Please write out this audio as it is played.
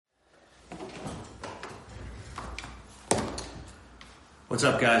What's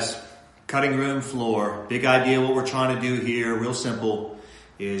up, guys? Cutting room floor. Big idea what we're trying to do here, real simple,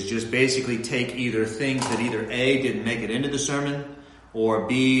 is just basically take either things that either A, didn't make it into the sermon, or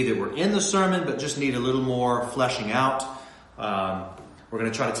B, that were in the sermon but just need a little more fleshing out. We're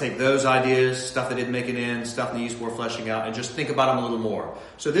going to try to take those ideas, stuff that didn't make it in, stuff that needs more fleshing out, and just think about them a little more.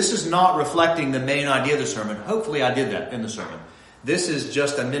 So this is not reflecting the main idea of the sermon. Hopefully I did that in the sermon. This is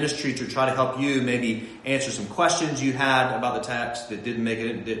just a ministry to try to help you maybe answer some questions you had about the text that didn't make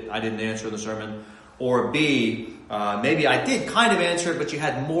it, that I didn't answer in the sermon. Or B, maybe I did kind of answer it, but you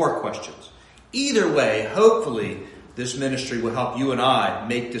had more questions. Either way, hopefully this ministry will help you and I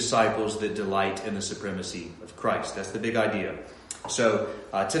make disciples that delight in the supremacy of Christ. That's the big idea. So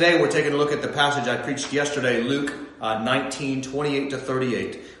today we're taking a look at the passage I preached yesterday, Luke 19, 28 to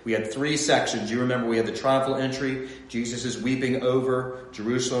 38. We had three sections. You remember we had the triumphal entry. Jesus is weeping over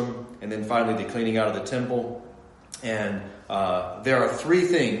Jerusalem. And then finally the cleaning out of the temple. And there are three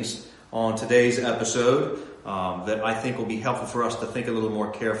things on today's episode that I think will be helpful for us to think a little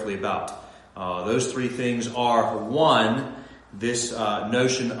more carefully about. Those three things are, one, this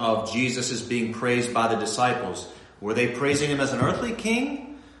notion of Jesus is being praised by the disciples. Were they praising him as an earthly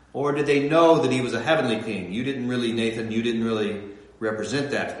king? Or did they know that he was a heavenly king? You didn't really, Nathan, you didn't really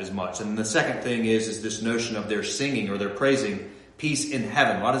represent that as much. And the second thing is this notion of their singing or their praising peace in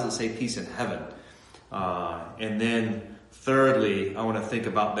heaven. Why does it say peace in heaven? And then thirdly, I want to think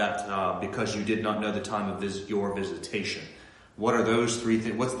about that because you did not know the time of your visitation. What are those three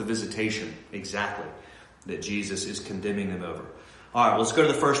things? What's the visitation exactly that Jesus is condemning them over? All right, let's go to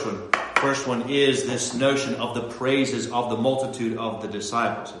the first one. First one is this notion of the praises of the multitude of the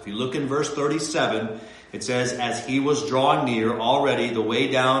disciples. If you look in verse 37, it says, as he was drawing near already the way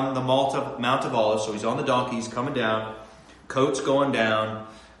down the Mount of Olives, so he's on the donkey, he's coming down, coat's going down.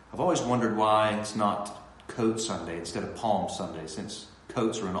 I've always wondered why it's not Coat Sunday instead of Palm Sunday, since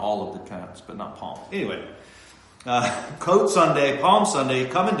coats are in all of the counts, but not palm. Anyway, Coat Sunday, Palm Sunday,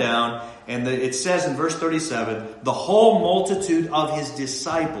 coming down, and it says in verse 37, the whole multitude of his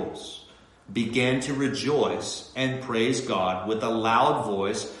disciples began to rejoice and praise God with a loud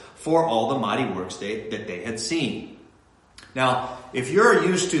voice for all the mighty works that they had seen. Now, if you're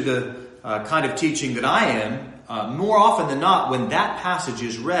used to the kind of teaching that I am, more often than not, when that passage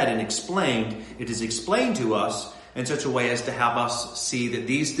is read and explained, it is explained to us in such a way as to have us see that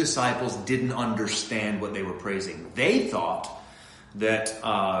these disciples didn't understand what they were praising. They thought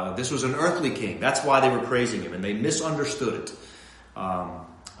that this was an earthly king. That's why they were praising him, and they misunderstood it.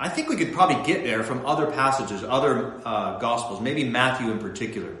 I think we could probably get there from other passages, other Gospels, maybe Matthew in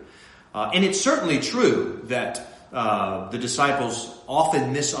particular. And it's certainly true that the disciples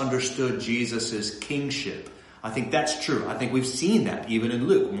often misunderstood Jesus' kingship. I think that's true. I think we've seen that even in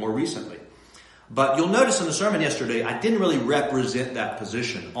Luke more recently. But you'll notice in the sermon yesterday, I didn't really represent that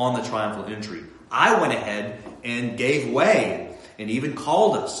position on the triumphal entry. I went ahead and gave way and even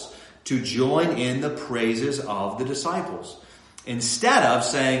called us to join in the praises of the disciples. Instead of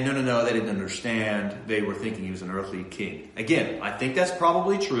saying, no, they didn't understand. They were thinking he was an earthly king. Again, I think that's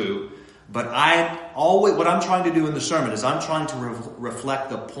probably true. But what I'm trying to do in the sermon is I'm trying to reflect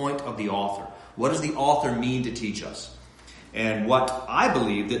the point of the author. What does the author mean to teach us? And what I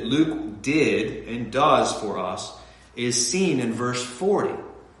believe that Luke did and does for us is seen in verse 40.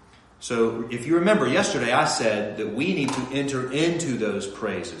 So if you remember yesterday, I said that we need to enter into those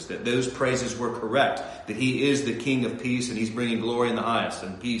praises, that those praises were correct, that he is the King of peace and he's bringing glory in the highest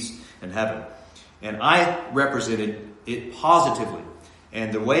and peace in heaven. And I represented it positively.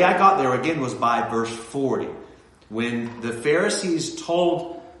 And the way I got there again was by verse 40. When the Pharisees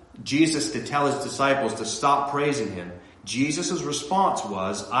told Jesus to tell his disciples to stop praising him, Jesus' response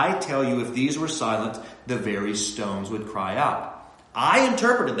was, I tell you, if these were silent, the very stones would cry out. I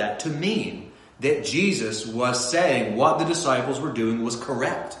interpreted that to mean that Jesus was saying what the disciples were doing was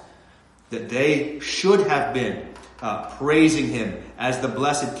correct. That they should have been praising him as the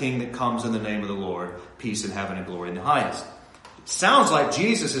blessed King that comes in the name of the Lord, peace in heaven and glory in the highest. It sounds like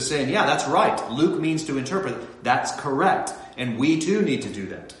Jesus is saying, yeah, that's right. Luke means to interpret, that's correct. And we too need to do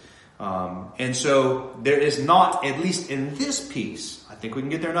that. And so there is not, at least in this piece, I think we can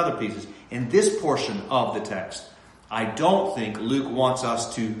get there in other pieces, in this portion of the text, I don't think Luke wants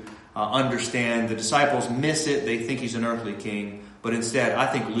us to understand the disciples miss it. They think he's an earthly king. But instead, I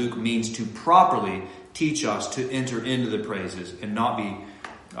think Luke means to properly teach us to enter into the praises and not be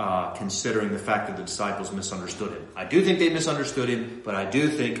considering the fact that the disciples misunderstood him. I do think they misunderstood him, but I do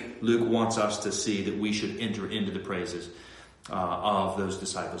think Luke wants us to see that we should enter into the praises of those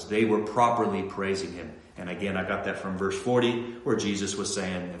disciples. They were properly praising him. And again, I got that from verse 40, where Jesus was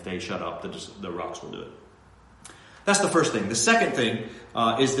saying, if they shut up, the rocks will do it. That's the first thing. The second thing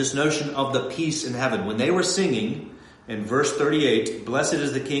is this notion of the peace in heaven. When they were singing in verse 38, "Blessed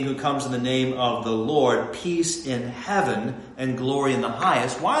is the King who comes in the name of the Lord, peace in heaven and glory in the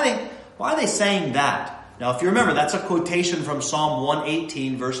highest." Why are they saying that? Now, if you remember, that's a quotation from Psalm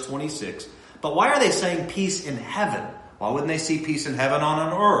 118, verse 26. But why are they saying peace in heaven? Why wouldn't they see peace in heaven on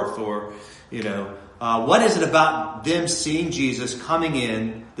an earth? Or, what is it about them seeing Jesus coming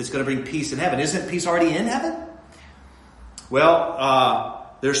in that's going to bring peace in heaven? Isn't peace already in heaven?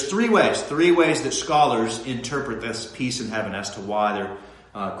 Well, there's three ways that scholars interpret this peace in heaven as to why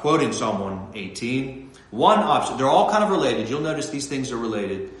they're quoting Psalm 118. One option, they're all kind of related. You'll notice these things are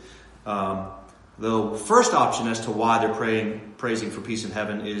related. The first option as to why they're praising for peace in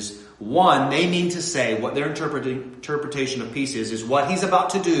heaven is, one, they mean to say what their interpretation of peace is what he's about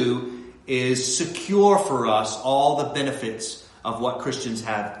to do is secure for us all the benefits of what Christians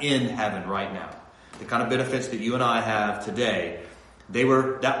have in heaven right now. The kind of benefits that you and I have today,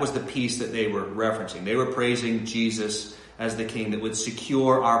 that was the peace that they were referencing. They were praising Jesus as the King that would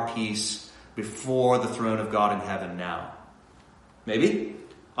secure our peace before the throne of God in heaven now. Maybe?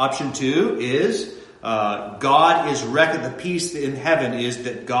 Option two is the peace in heaven is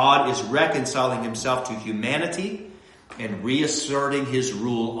that God is reconciling himself to humanity and reasserting his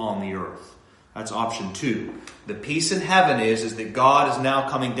rule on the earth. That's option two. The peace in heaven is that God is now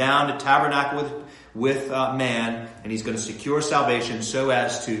coming down to tabernacle with man, and he's going to secure salvation so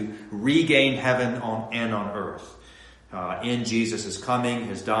as to regain heaven on earth. In Jesus' coming,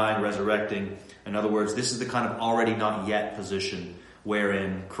 his dying, resurrecting. In other words, this is the kind of already not yet position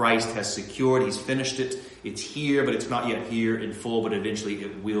wherein Christ has secured, he's finished it, it's here, but it's not yet here in full, but eventually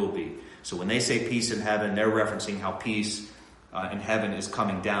it will be. So when they say peace in heaven, they're referencing how peace in heaven is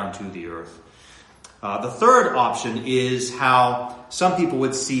coming down to the earth. The third option is how some people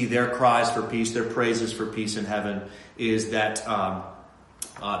would see their cries for peace, their praises for peace in heaven, is that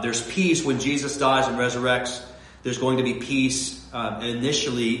there's peace when Jesus dies and resurrects. There's going to be peace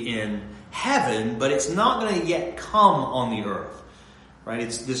initially in heaven, but it's not going to yet come on the earth. Right?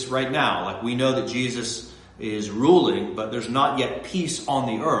 It's this right now. Like, we know that Jesus is ruling, but there's not yet peace on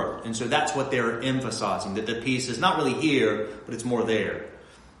the earth. And so that's what they're emphasizing, that the peace is not really here, but it's more there.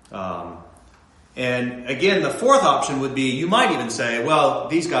 And again, the fourth option would be, you might even say, well,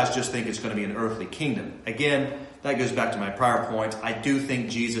 these guys just think it's going to be an earthly kingdom. Again, that goes back to my prior point. I do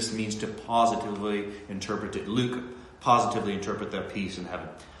think Jesus means to positively interpret it. Luke positively interpret that peace in heaven.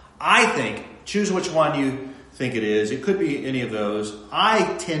 I think, choose which one you think it is. It could be any of those.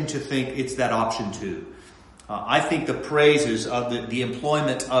 I tend to think it's that option two. I think the praises of the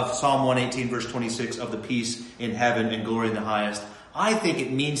employment of Psalm 118 verse 26 of the peace in heaven and glory in the highest, I think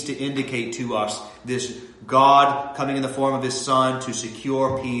it means to indicate to us this God coming in the form of his Son to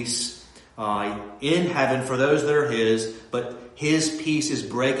secure peace in heaven for those that are his, but his peace is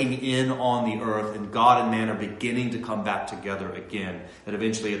breaking in on the earth, and God and man are beginning to come back together again, and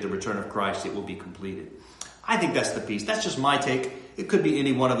eventually at the return of Christ it will be completed. I think that's the peace. That's just my take. It could be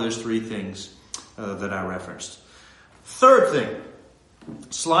any one of those three things that I referenced. Third thing,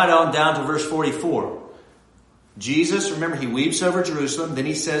 slide on down to verse 44. Jesus, remember, he weeps over Jerusalem. Then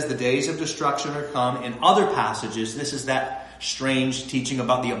he says the days of destruction are come. In other passages, this is that strange teaching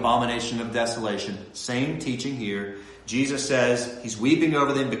about the abomination of desolation. Same teaching here. Jesus says he's weeping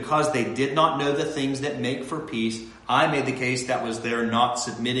over them because they did not know the things that make for peace. I made the case that was their not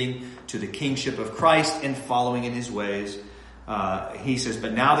submitting to the kingship of Christ and following in his ways. He says,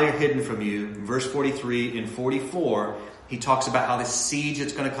 but now they're hidden from you. In verse 43 and 44, he talks about how the siege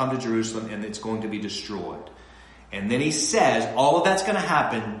is going to come to Jerusalem and it's going to be destroyed. And then he says all of that's going to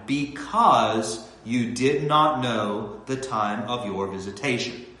happen because you did not know the time of your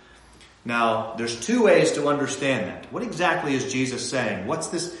visitation. Now, there's two ways to understand that. What exactly is Jesus saying? What's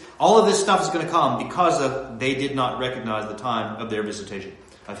this? All of this stuff is going to come because they did not recognize the time of their visitation,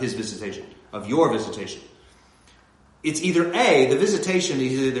 of his visitation, of your visitation. It's either the visitation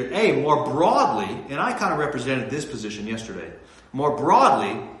is either more broadly, and I kind of represented this position yesterday. More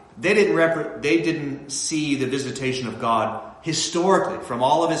broadly, they didn't see the visitation of God historically from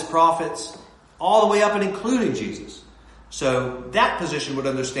all of his prophets all the way up and including Jesus. So that position would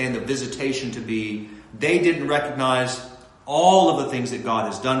understand the visitation to be they didn't recognize all of the things that God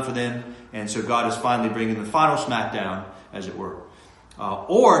has done for them, and so God is finally bringing the final smackdown, as it were.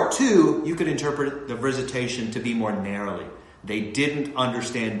 Or two, you could interpret the visitation to be more narrowly. They didn't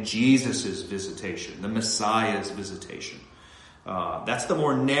understand Jesus' visitation, the Messiah's visitation. That's the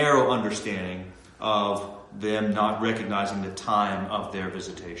more narrow understanding of them not recognizing the time of their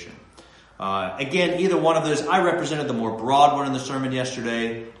visitation. Again, either one of those, I represented the more broad one in the sermon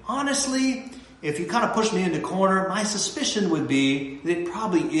yesterday. Honestly, if you kind of push me in the corner, my suspicion would be that it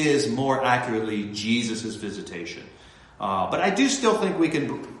probably is more accurately Jesus' visitation. But I do still think we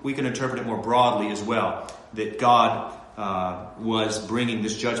can interpret it more broadly as well, that God was bringing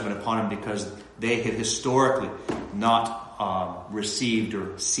this judgment upon him because they had historically not received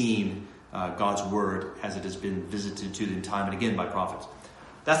or seen God's word as it has been visited to them time and again by prophets.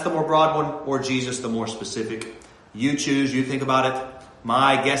 That's the more broad one, or Jesus, the more specific. You choose, you think about it.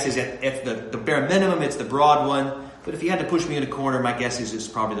 My guess is at the bare minimum, it's the broad one. But if you had to push me in a corner, my guess is it's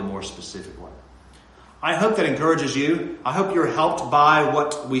probably the more specific one. I hope that encourages you. I hope you're helped by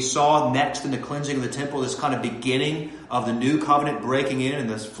what we saw next in the cleansing of the temple, this kind of beginning of the new covenant breaking in and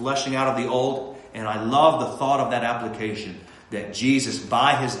this fleshing out of the old. And I love the thought of that application, that Jesus,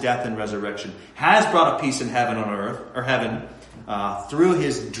 by his death and resurrection, has brought a peace in heaven on earth, or heaven, through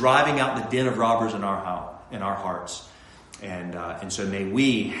his driving out the den of robbers in our hearts. And so may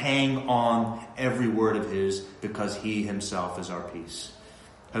we hang on every word of his, because he himself is our peace.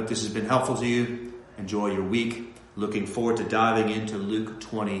 Hope this has been helpful to you. Enjoy your week. Looking forward to diving into Luke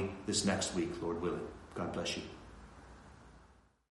 20 this next week, Lord willing. God bless you.